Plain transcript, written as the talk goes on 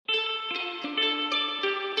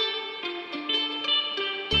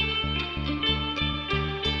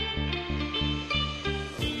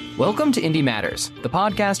Welcome to Indie Matters, the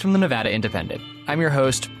podcast from the Nevada Independent. I'm your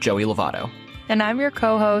host, Joey Lovato. And I'm your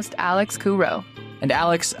co-host, Alex Kuro. And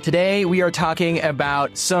Alex, today we are talking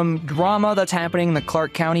about some drama that's happening in the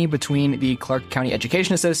Clark County between the Clark County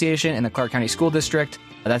Education Association and the Clark County School District.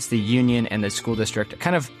 That's the union and the school district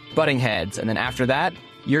kind of butting heads. And then after that,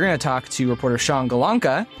 you're going to talk to reporter Sean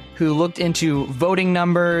Galanka, who looked into voting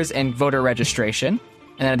numbers and voter registration.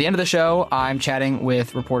 And then at the end of the show, I'm chatting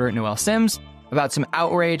with reporter Noelle Sims about some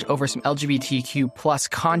outrage over some LGBTQ plus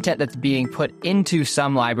content that's being put into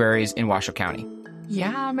some libraries in Washoe County.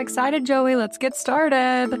 Yeah, I'm excited, Joey. Let's get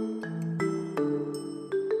started.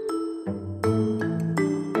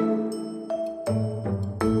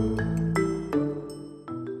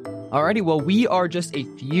 Alrighty, well, we are just a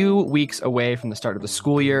few weeks away from the start of the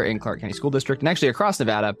school year in Clark County School District and actually across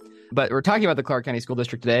Nevada. But we're talking about the Clark County School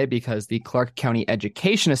District today because the Clark County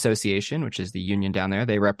Education Association, which is the union down there,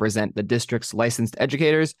 they represent the district's licensed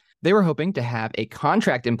educators. They were hoping to have a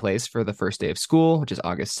contract in place for the first day of school, which is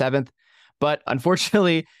August 7th. But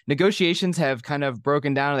unfortunately, negotiations have kind of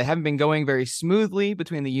broken down. They haven't been going very smoothly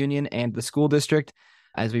between the union and the school district,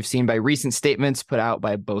 as we've seen by recent statements put out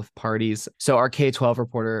by both parties. So our K-12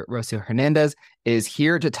 reporter, Rocio Hernandez, is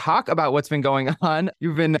here to talk about what's been going on.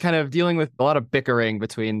 You've been kind of dealing with a lot of bickering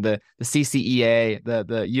between the CCEA,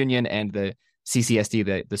 the union, and the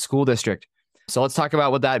CCSD, the school district. So let's talk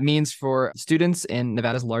about what that means for students in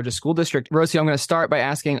Nevada's largest school district. Rocio, I'm going to start by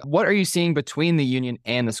asking, what are you seeing between the union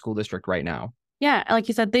and the school district right now? Yeah, like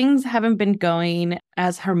you said, things haven't been going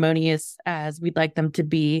as harmonious as we'd like them to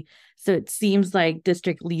be. So it seems like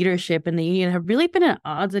district leadership and the union have really been at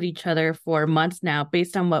odds with each other for months now,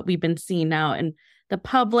 based on what we've been seeing now in the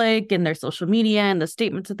public and their social media and the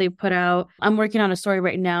statements that they've put out. I'm working on a story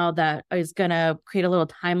right now that is going to create a little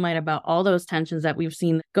timeline about all those tensions that we've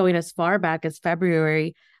seen going as far back as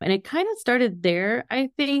February. And it kind of started there, I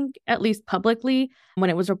think, at least publicly, when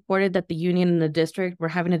it was reported that the union and the district were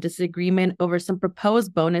having a disagreement over some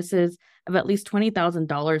proposed bonuses of at least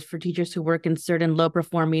 $20,000 for teachers who work in certain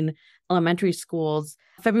low-performing elementary schools.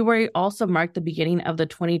 February also marked the beginning of the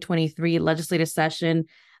 2023 legislative session.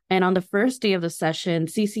 And on the first day of the session,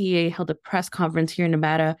 CCEA held a press conference here in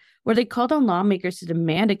Nevada where they called on lawmakers to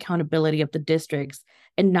demand accountability of the districts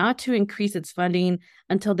and not to increase its funding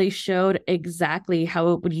until they showed exactly how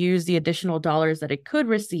it would use the additional dollars that it could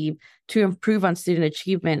receive to improve on student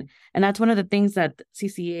achievement. And that's one of the things that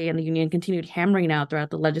CCEA and the union continued hammering out throughout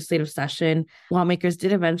the legislative session. Lawmakers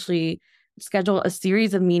did eventually schedule a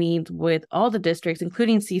series of meetings with all the districts,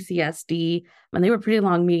 including CCSD, and they were pretty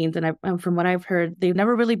long meetings. And from what I've heard, they've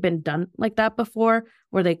never really been done like that before,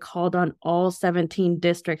 where they called on all 17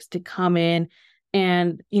 districts to come in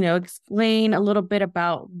and, explain a little bit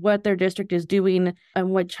about what their district is doing and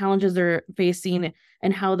what challenges they're facing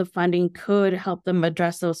and how the funding could help them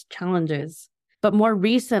address those challenges. But more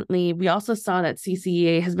recently, we also saw that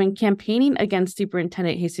CCEA has been campaigning against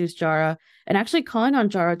Superintendent Jesus Jara and actually calling on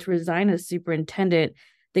Jara to resign as superintendent.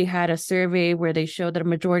 They had a survey where they showed that a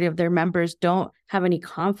majority of their members don't have any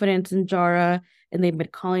confidence in Jara, and they've been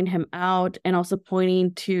calling him out and also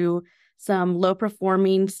pointing to some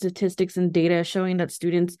low-performing statistics and data showing that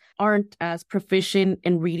students aren't as proficient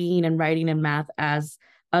in reading and writing and math as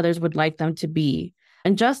others would like them to be.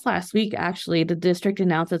 And just last week, actually, the district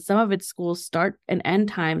announced that some of its schools' start and end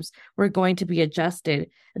times were going to be adjusted.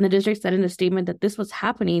 And the district said in a statement that this was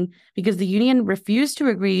happening because the union refused to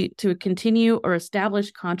agree to continue or establish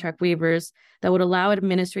contract waivers that would allow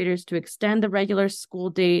administrators to extend the regular school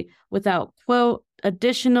day without, quote,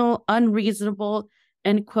 additional unreasonable,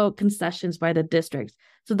 end quote, concessions by the districts.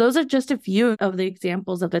 So those are just a few of the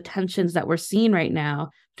examples of the tensions that we're seeing right now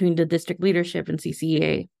between the district leadership and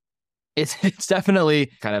CCEA. It's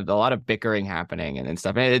definitely kind of a lot of bickering happening and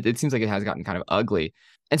stuff. And it seems like it has gotten kind of ugly.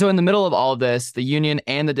 And so in the middle of all of this, the union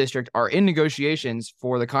and the district are in negotiations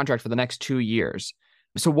for the contract for the next 2 years.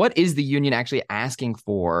 So what is the union actually asking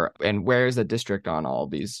for, and where is the district on all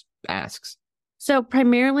of these asks? So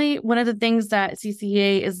primarily, one of the things that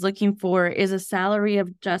CCEA is looking for is a salary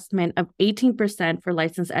adjustment of 18% for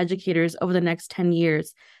licensed educators over the next 10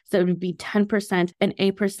 years. So it would be 10% and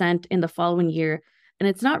 8% in the following year. And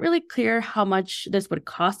it's not really clear how much this would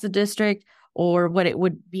cost the district or what it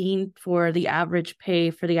would mean for the average pay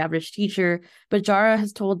for the average teacher. But Jara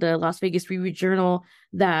has told the Las Vegas Review Journal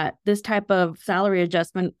that this type of salary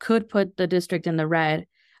adjustment could put the district in the red.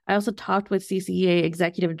 I also talked with CCEA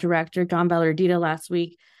Executive Director John Ballardita last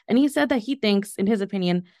week, and he said that he thinks, in his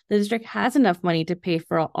opinion, the district has enough money to pay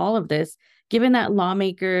for all of this, given that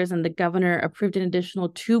lawmakers and the governor approved an additional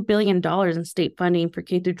 $2 billion in state funding for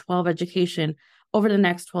K-12 education over the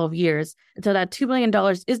next 12 years. And so that $2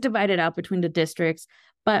 billion is divided out between the districts,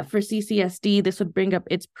 But for CCSD, this would bring up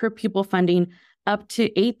its per pupil funding up to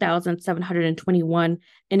 $8,721,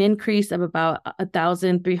 an increase of about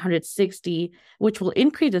 $1,360, which will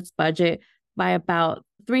increase its budget by about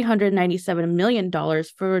 $397 million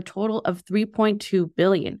for a total of $3.2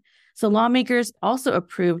 billion. So lawmakers also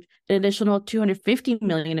approved an additional $250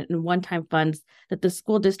 million in one-time funds that the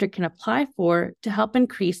school district can apply for to help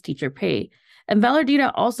increase teacher pay. And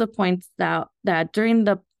Valardita also points out that during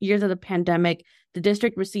the years of the pandemic, the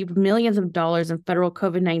district received millions of dollars in federal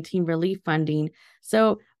COVID-19 relief funding.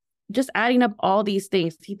 So just adding up all these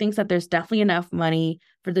things, he thinks that there's definitely enough money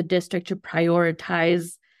for the district to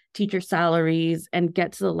prioritize teacher salaries and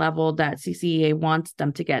get to the level that CCEA wants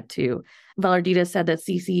them to get to. Valardita said that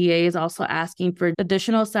CCEA is also asking for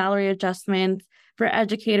additional salary adjustments for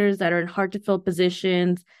educators that are in hard-to-fill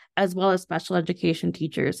positions, as well as special education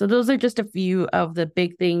teachers. So those are just a few of the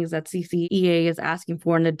big things that CCEA is asking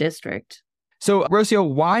for in the district. So, Rocio,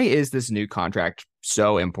 why is this new contract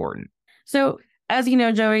so important? So, as you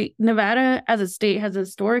know, Joey, Nevada as a state has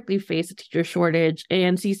historically faced a teacher shortage,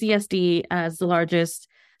 and CCSD, as the largest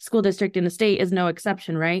school district in the state, is no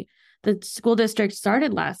exception, right? The school district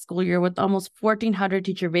started last school year with almost 1,400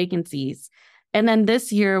 teacher vacancies. And then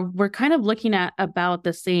this year, we're kind of looking at about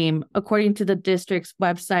the same. According to the district's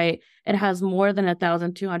website, it has more than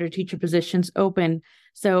 1,200 teacher positions open.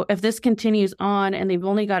 So if this continues on and they've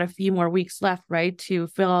only got a few more weeks left, right, to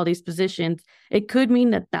fill all these positions, it could mean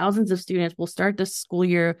that thousands of students will start this school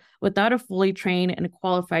year without a fully trained and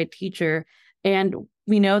qualified teacher. And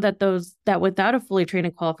we know that without a fully trained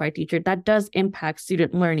and qualified teacher, that does impact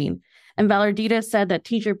student learning. And Valardita said that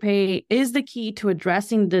teacher pay is the key to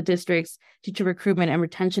addressing the district's teacher recruitment and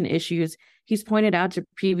retention issues. He's pointed out to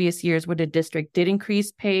previous years where the district did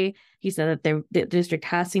increase pay. He said that the district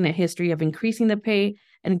has seen a history of increasing the pay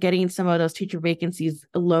and getting some of those teacher vacancies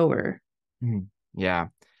lower. Yeah.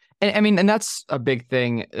 And that's a big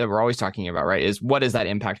thing that we're always talking about, right? Is what is that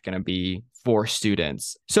impact going to be for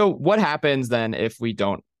students? So what happens then if we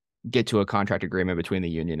don't get to a contract agreement between the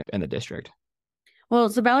union and the district? Well,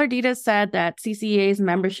 so Valardita said that CCEA's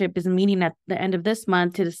membership is meeting at the end of this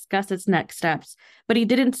month to discuss its next steps, but he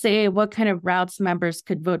didn't say what kind of routes members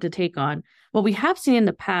could vote to take on. What we have seen in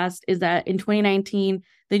the past is that in 2019,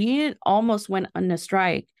 the union almost went on a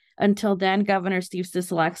strike. Until then, Governor Steve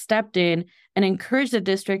Sisolak stepped in and encouraged the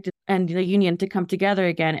district and the union to come together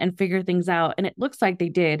again and figure things out. And it looks like they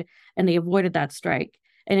did, and they avoided that strike.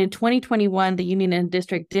 And in 2021, the union and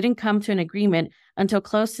district didn't come to an agreement until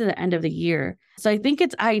close to the end of the year. So I think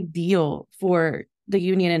it's ideal for the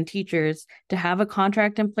union and teachers to have a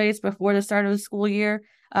contract in place before the start of the school year.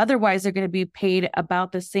 Otherwise, they're going to be paid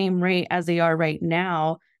about the same rate as they are right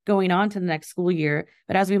now going on to the next school year.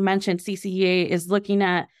 But as we mentioned, CCEA is looking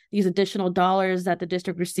at these additional dollars that the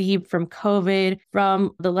district received from COVID,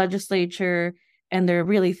 from the legislature, and they're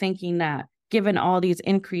really thinking that given all these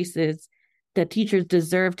increases, that teachers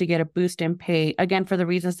deserve to get a boost in pay, again, for the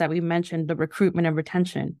reasons that we mentioned, the recruitment and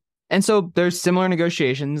retention. And so there's similar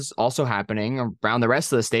negotiations also happening around the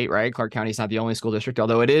rest of the state, right? Clark County is not the only school district,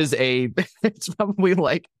 although it's probably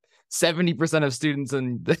like 70% of students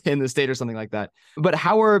in the state or something like that. But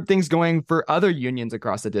how are things going for other unions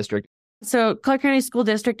across the district? So Clark County School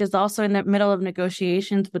District is also in the middle of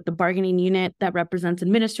negotiations with the bargaining unit that represents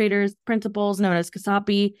administrators, principals, known as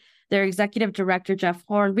CASAPI. Their executive director, Jeff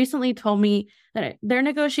Horn, recently told me that their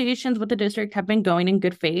negotiations with the district have been going in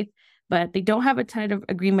good faith, but they don't have a tentative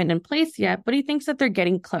agreement in place yet, but he thinks that they're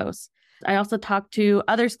getting close. I also talked to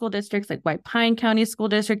other school districts like White Pine County School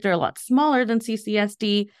District. They're a lot smaller than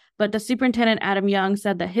CCSD, but the superintendent, Adam Young,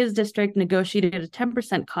 said that his district negotiated a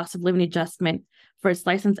 10% cost of living adjustment for its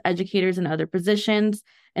licensed educators and other positions,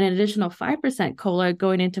 and an additional 5% COLA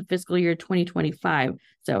going into fiscal year 2025.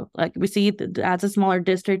 So like we see as a smaller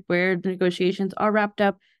district where the negotiations are wrapped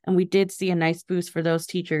up, and we did see a nice boost for those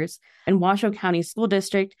teachers. In Washoe County School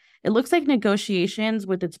District, it looks like negotiations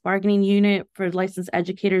with its bargaining unit for licensed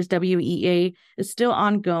educators, WEA, is still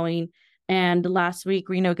ongoing. And last week,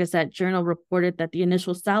 Reno Gazette Journal reported that the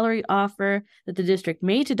initial salary offer that the district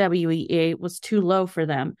made to WEA was too low for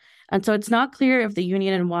them. And so it's not clear if the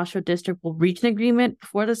union and Washoe district will reach an agreement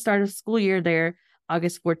before the start of school year there,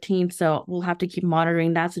 August 14th. So we'll have to keep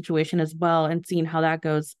monitoring that situation as well and seeing how that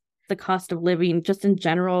goes. The cost of living just in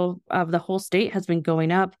general of the whole state has been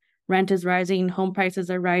going up. Rent is rising, home prices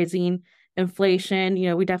are rising, inflation.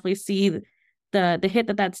 We definitely see the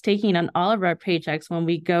hit that's taking on all of our paychecks when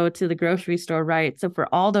we go to the grocery store, right? So for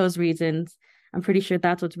all those reasons, I'm pretty sure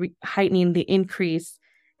that's what's heightening the increase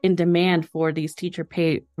in demand for these teacher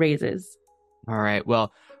pay raises. All right.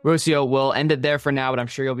 Well, Rocio, we'll end it there for now, but I'm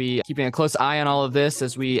sure you'll be keeping a close eye on all of this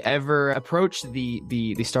as we ever approach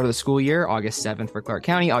the start of the school year, August 7th for Clark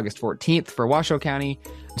County, August 14th for Washoe County.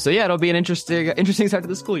 So yeah, it'll be an interesting start to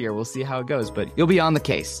the school year. We'll see how it goes, but you'll be on the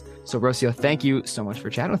case. So Rocio, thank you so much for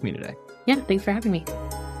chatting with me today. Yeah, thanks for having me.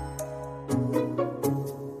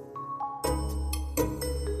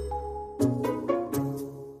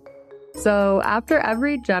 So, after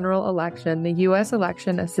every general election, the U.S.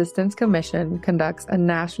 Election Assistance Commission conducts a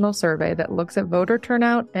national survey that looks at voter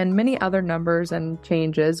turnout and many other numbers and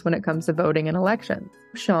changes when it comes to voting in elections.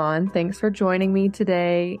 Sean, thanks for joining me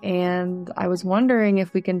today. And I was wondering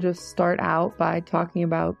if we can just start out by talking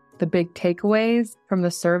about the big takeaways from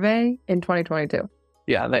the survey in 2022.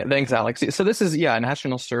 Yeah, thanks, Alex. So this is, a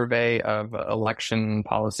national survey of election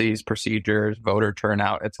policies, procedures, voter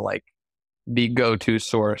turnout. It's like the go-to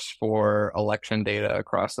source for election data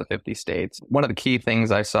across the 50 states. One of the key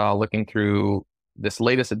things I saw looking through this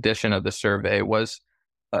latest edition of the survey was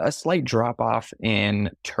a slight drop-off in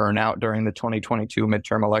turnout during the 2022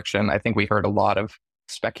 midterm election. I think we heard a lot of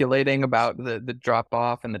speculating about the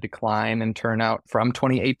drop-off and the decline in turnout from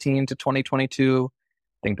 2018 to 2022.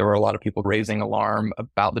 I think there were a lot of people raising alarm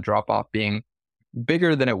about the drop-off being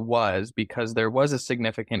bigger than it was because there was a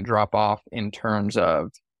significant drop-off in terms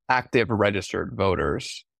of active registered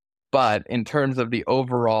voters. But in terms of the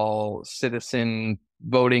overall citizen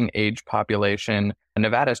voting age population,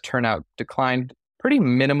 Nevada's turnout declined pretty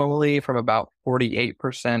minimally from about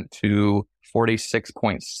 48% to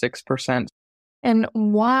 46.6%. And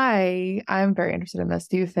why, I'm very interested in this,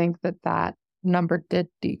 do you think that number did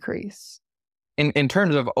decrease? In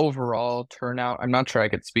terms of overall turnout, I'm not sure I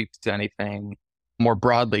could speak to anything more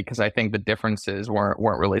broadly because I think the differences weren't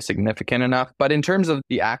really significant enough. But in terms of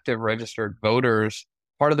the active registered voters,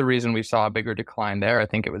 part of the reason we saw a bigger decline there, I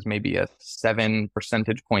think it was maybe a 7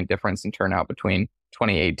 percentage point difference in turnout between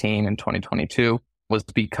 2018 and 2022, was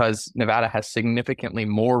because Nevada has significantly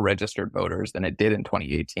more registered voters than it did in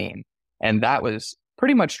 2018. And that was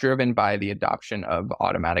pretty much driven by the adoption of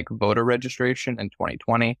automatic voter registration in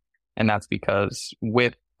 2020. And that's because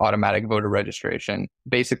with automatic voter registration,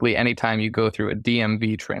 basically anytime you go through a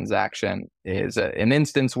DMV transaction is an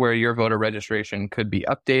instance where your voter registration could be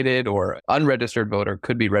updated or unregistered voter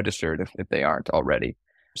could be registered if they aren't already.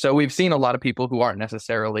 So we've seen a lot of people who aren't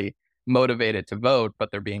necessarily motivated to vote, but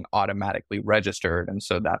they're being automatically registered. And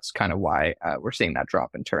so that's kind of why we're seeing that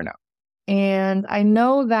drop in turnout. And I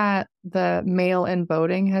know that the mail-in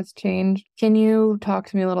voting has changed. Can you talk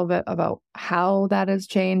to me a little bit about how that has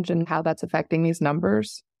changed and how that's affecting these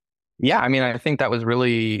numbers? Yeah, I mean, I think that was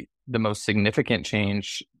really the most significant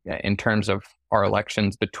change in terms of our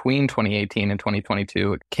elections between 2018 and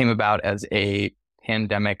 2022. It came about as a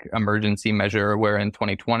pandemic emergency measure where in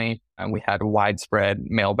 2020, we had widespread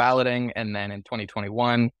mail balloting. And then in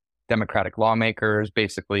 2021, Democratic lawmakers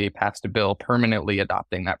basically passed a bill permanently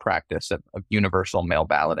adopting that practice of universal mail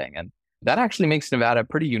balloting. And that actually makes Nevada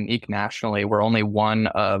pretty unique nationally. We're only one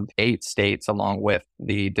of 8 states, along with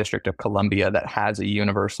the District of Columbia, that has a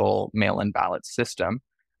universal mail-in ballot system.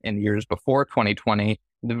 In years before 2020,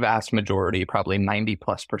 the vast majority, probably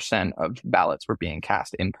 90+% of ballots were being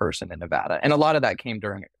cast in person in Nevada. And a lot of that came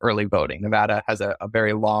during early voting. Nevada has a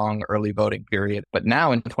very long early voting period. But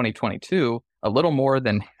now in 2022, a little more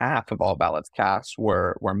than half of all ballots cast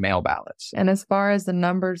were mail ballots. And as far as the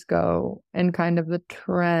numbers go and kind of the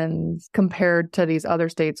trends compared to these other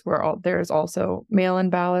states where there's also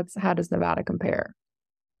mail-in ballots, how does Nevada compare?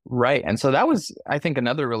 Right. And so that was, I think,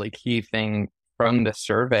 another really key thing from the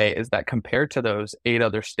survey is that compared to those 8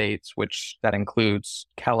 other states, which that includes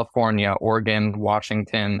California, Oregon,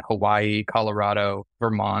 Washington, Hawaii, Colorado,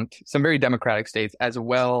 Vermont, some very Democratic states, as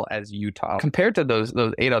well as Utah. Compared to those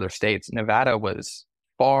 8 other states, Nevada was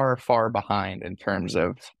far, far behind in terms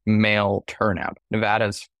of mail turnout.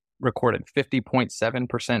 Nevada's recorded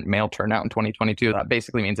 50.7% mail turnout in 2022. That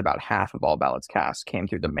basically means about half of all ballots cast came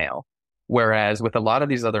through the mail. Whereas with a lot of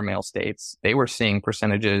these other mail states, they were seeing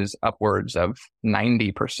percentages upwards of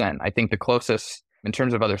 90%. I think the closest in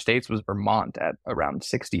terms of other states was Vermont at around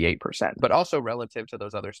 68%. But also relative to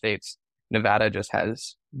those other states, Nevada just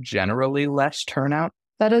has generally less turnout.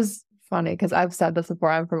 That is funny because I've said this before.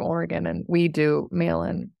 I'm from Oregon and we do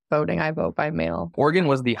mail-in voting. I vote by mail. Oregon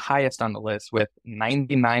was the highest on the list with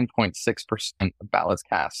 99.6% of ballots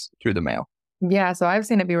cast through the mail. Yeah, so I've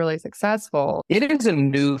seen it be really successful. It is a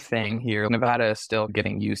new thing here. Nevada is still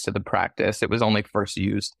getting used to the practice. It was only first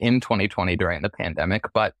used in 2020 during the pandemic.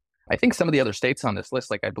 But I think some of the other states on this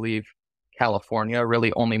list, like I believe California,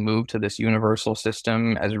 really only moved to this universal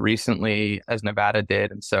system as recently as Nevada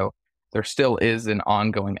did. And so there still is an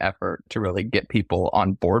ongoing effort to really get people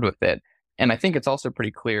on board with it. And I think it's also pretty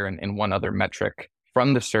clear in one other metric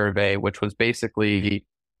from the survey, which was basically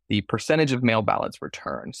the percentage of mail ballots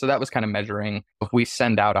returned. So that was kind of measuring if we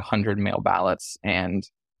send out 100 mail ballots and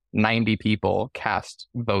 90 people cast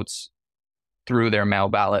votes through their mail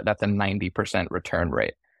ballot, that's a 90% return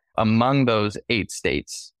rate. Among those 8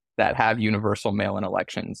 states that have universal mail-in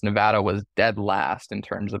elections, Nevada was dead last in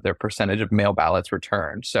terms of their percentage of mail ballots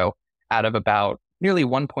returned. So out of about nearly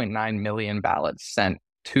 1.9 million ballots sent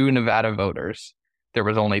to Nevada voters, there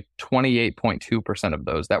was only 28.2% of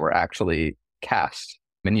those that were actually cast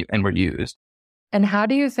and were used. And how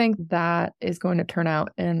do you think that is going to turn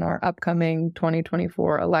out in our upcoming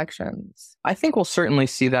 2024 elections? I think we'll certainly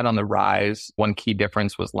see that on the rise. One key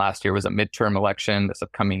difference was last year was a midterm election. This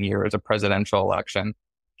upcoming year is a presidential election.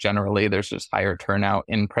 Generally, there's just higher turnout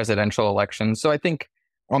in presidential elections. So I think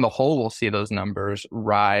on the whole, we'll see those numbers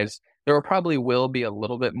rise. There probably will be a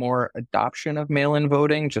little bit more adoption of mail-in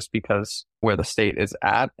voting just because where the state is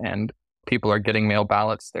at and people are getting mail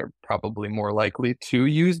ballots, they're probably more likely to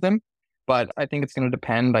use them. But I think it's going to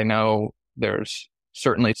depend. I know there's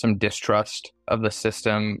certainly some distrust of the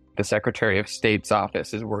system. The Secretary of State's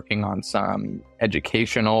office is working on some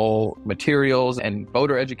educational materials and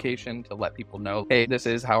voter education to let people know, hey, this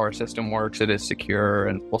is how our system works. It is secure.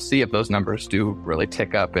 And we'll see if those numbers do really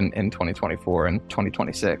tick up in 2024 and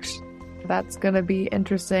 2026. That's going to be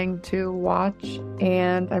interesting to watch.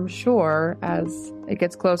 And I'm sure as it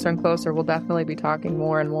gets closer and closer, we'll definitely be talking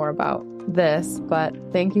more and more about this. But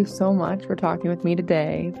thank you so much for talking with me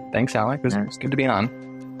today. Thanks, Alec. It was good to be on.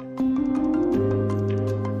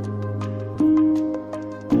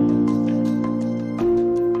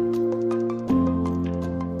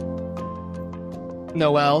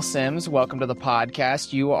 Noelle Sims, welcome to the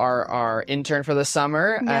podcast. You are our intern for the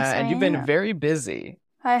summer, Yes, and you've been very busy.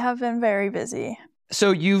 I have been very busy.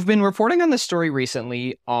 So you've been reporting on this story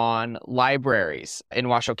recently on libraries in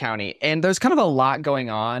Washoe County, and there's kind of a lot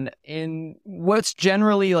going on in what's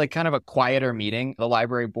generally like kind of a quieter meeting. The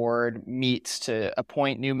library board meets to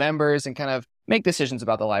appoint new members and kind of make decisions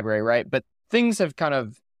about the library, right? But things have kind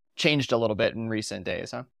of changed a little bit in recent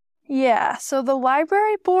days, huh? Yeah, so the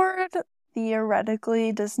library board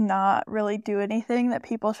theoretically does not really do anything that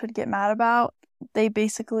people should get mad about. They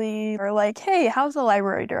basically are like, hey, how's the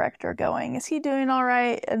library director going? Is he doing all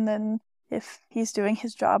right? And then if he's doing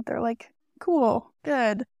his job, they're like, cool,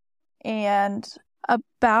 good. And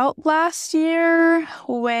about last year,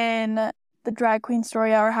 when the Drag Queen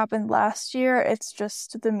Story Hour happened last year, it's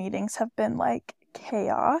just the meetings have been like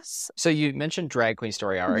chaos. So you mentioned Drag Queen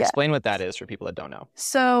Story Hour. Yeah. Explain what that is for people that don't know.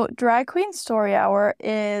 So Drag Queen Story Hour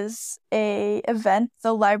is a event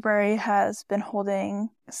the library has been holding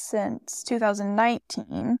since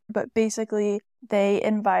 2019, but basically they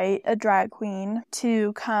invite a drag queen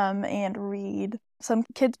to come and read some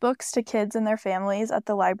kids' books to kids and their families at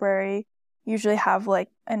the library. Usually have like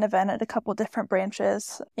an event at a couple different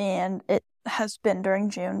branches, and it has been during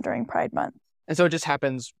June, during Pride Month. And so it just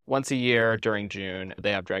happens once a year during June.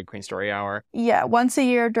 They have Drag Queen Story Hour. Yeah, once a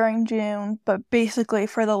year during June, but basically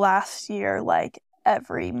for the last year, like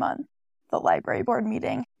every month, the library board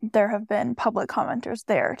meeting, there have been public commenters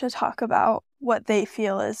there to talk about what they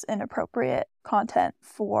feel is inappropriate content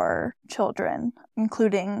for children,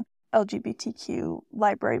 including LGBTQ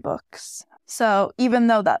library books. So even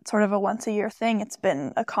though that's sort of a once a year thing, it's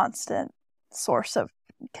been a constant source of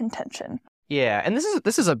contention. Yeah, and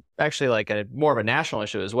this is actually like a more of a national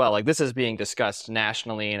issue as well. Like this is being discussed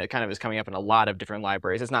nationally, and it kind of is coming up in a lot of different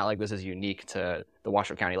libraries. It's not like this is unique to the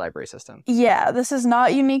Washoe County library system. Yeah, this is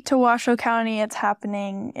not unique to Washoe County. It's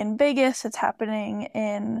happening in Vegas. It's happening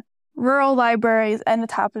in rural libraries, and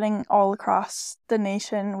it's happening all across the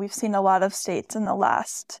nation. We've seen a lot of states in the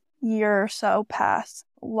last year or so pass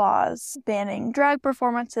laws banning drag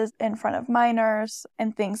performances in front of minors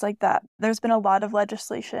and things like that. There's been a lot of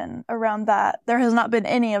legislation around that. There has not been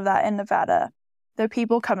any of that in Nevada. The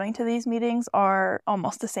people coming to these meetings are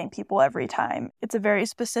almost the same people every time. It's a very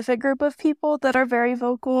specific group of people that are very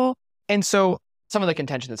vocal. And so some of the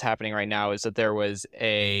contention that's happening right now is that there was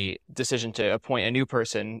a decision to appoint a new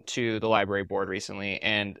person to the library board recently.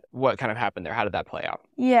 And what kind of happened there? How did that play out?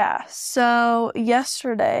 Yeah, so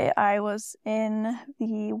yesterday I was in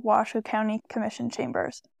the Washoe County Commission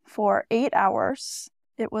chambers for 8 hours.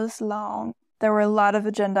 It was long. There were a lot of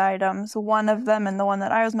agenda items. One of them, and the one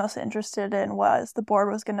that I was most interested in, was the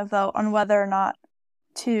board was going to vote on whether or not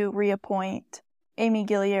to reappoint Amy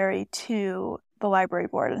Guillieri to the library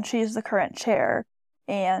board, and she's the current chair.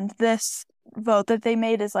 And this vote that they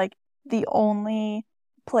made is like the only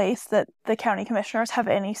place that the county commissioners have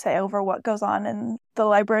any say over what goes on in the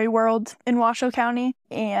library world in Washoe County,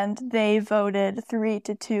 and they voted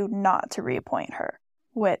 3-2 not to reappoint her,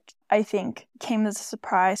 which I think came as a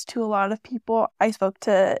surprise to a lot of people. I spoke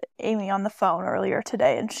to Amy on the phone earlier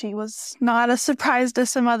today, and she was not as surprised as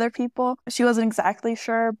some other people. She wasn't exactly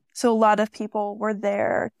sure. So a lot of people were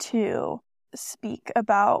there to speak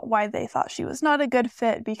about why they thought she was not a good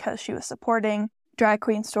fit because she was supporting Drag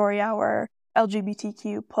Queen Story Hour,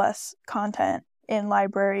 LGBTQ plus content in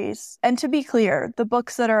libraries. And to be clear, the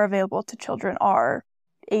books that are available to children are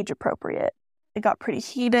age appropriate. It got pretty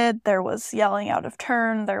heated. There was yelling out of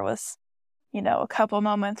turn. There was, a couple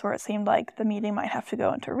moments where it seemed like the meeting might have to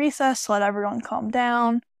go into recess to let everyone calm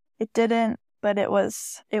down. It didn't, but it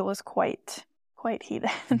was quite heated.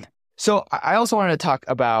 So I also wanted to talk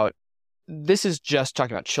about, this is just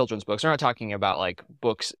talking about children's books. We're not talking about like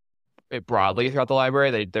books broadly throughout the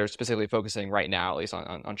library. They're specifically focusing right now, at least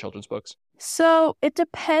on children's books. So it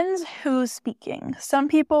depends who's speaking. Some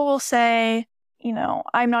people will say,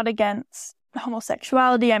 I'm not against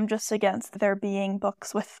homosexuality. I'm just against there being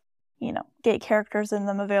books with, gay characters in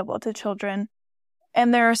them available to children.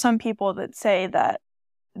 And there are some people that say that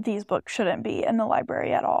these books shouldn't be in the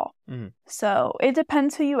library at all. Mm-hmm. So it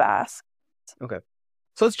depends who you ask. Okay.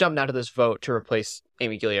 So let's jump now to this vote to replace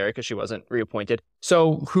Amy Guillieri because she wasn't reappointed.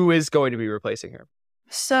 So who is going to be replacing her?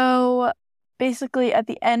 So basically at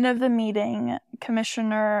the end of the meeting,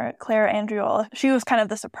 Commissioner Claire Andriola, she was kind of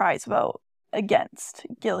the surprise vote against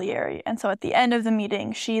Guillieri. And so at the end of the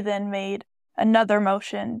meeting, she then made another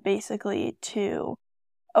motion basically to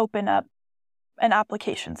open up an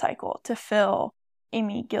application cycle to fill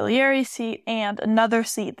Amy Guillieri's seat and another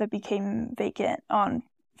seat that became vacant on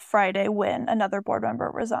Friday when another board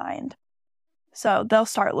member resigned. So they'll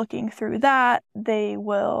start looking through that. They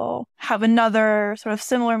will have another sort of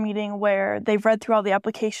similar meeting where they've read through all the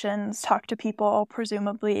applications, talked to people,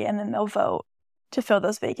 presumably, and then they'll vote to fill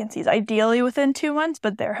those vacancies, ideally within 2 months,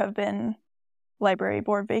 but there have been library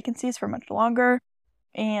board vacancies for much longer.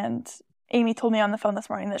 And Amy told me on the phone this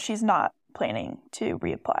morning that she's not planning to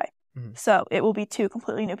reapply. Mm-hmm. So it will be 2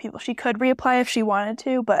 completely new people. She could reapply if she wanted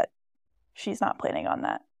to, but she's not planning on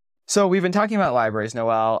that. So we've been talking about libraries,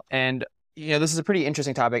 Noelle, and this is a pretty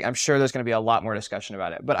interesting topic. I'm sure there's going to be a lot more discussion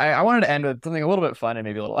about it. But I wanted to end with something a little bit fun and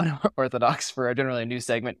maybe a little unorthodox for generally a news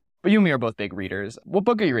segment. But you and me are both big readers. What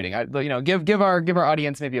book are you reading? Give our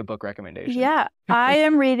audience maybe a book recommendation. Yeah, I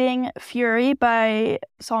am reading Fury by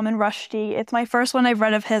Salman Rushdie. It's my first one I've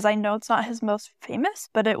read of his. I know it's not his most famous,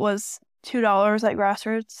 but it was $2 at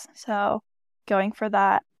Grassroots. So going for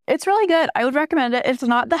that. It's really good. I would recommend it. It's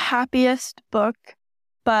not the happiest book,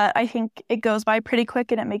 but I think it goes by pretty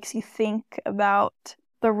quick and it makes you think about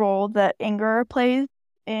the role that anger plays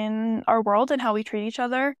in our world and how we treat each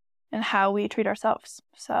other and how we treat ourselves.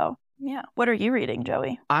 So, yeah. What are you reading,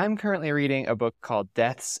 Joey? I'm currently reading a book called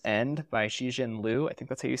Death's End by Cixin Liu. I think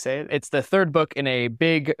that's how you say it. It's the third book in a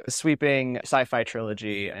big, sweeping sci-fi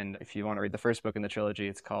trilogy. And if you want to read the first book in the trilogy,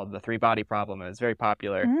 it's called The Three-Body Problem. It's very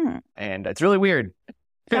popular. And it's really weird.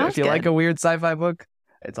 If you like a weird sci-fi book,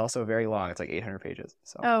 it's also very long. It's like 800 pages.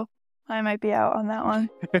 So. Oh, I might be out on that one.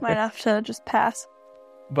 Might have to just pass.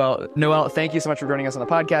 Well, Noelle, thank you so much for joining us on the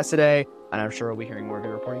podcast today. And I'm sure we'll be hearing more of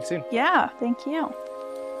your reporting soon. Yeah, thank you.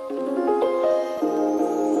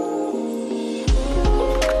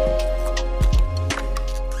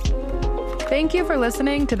 Thank you for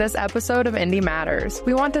listening to this episode of Indie Matters.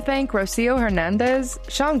 We want to thank Rocio Hernandez,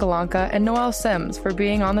 Sean Galanka, and Noelle Sims for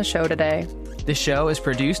being on the show today. The show is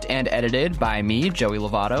produced and edited by me, Joey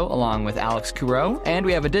Lovato, along with Alex Courreau, and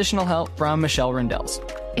we have additional help from Michelle Rindels.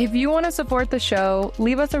 If you want to support the show,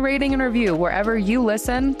 leave us a rating and review wherever you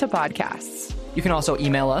listen to podcasts. You can also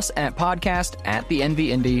email us at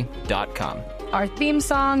podcast@thenvyindie.com. Our theme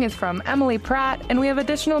song is from Emily Pratt, and we have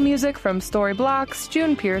additional music from Story Blocks,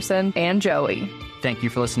 June Pearson, and Joey. Thank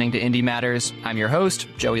you for listening to Indie Matters. I'm your host,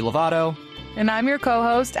 Joey Lovato. And I'm your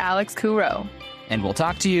co-host, Alex Courreau. And we'll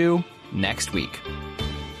talk to you next week.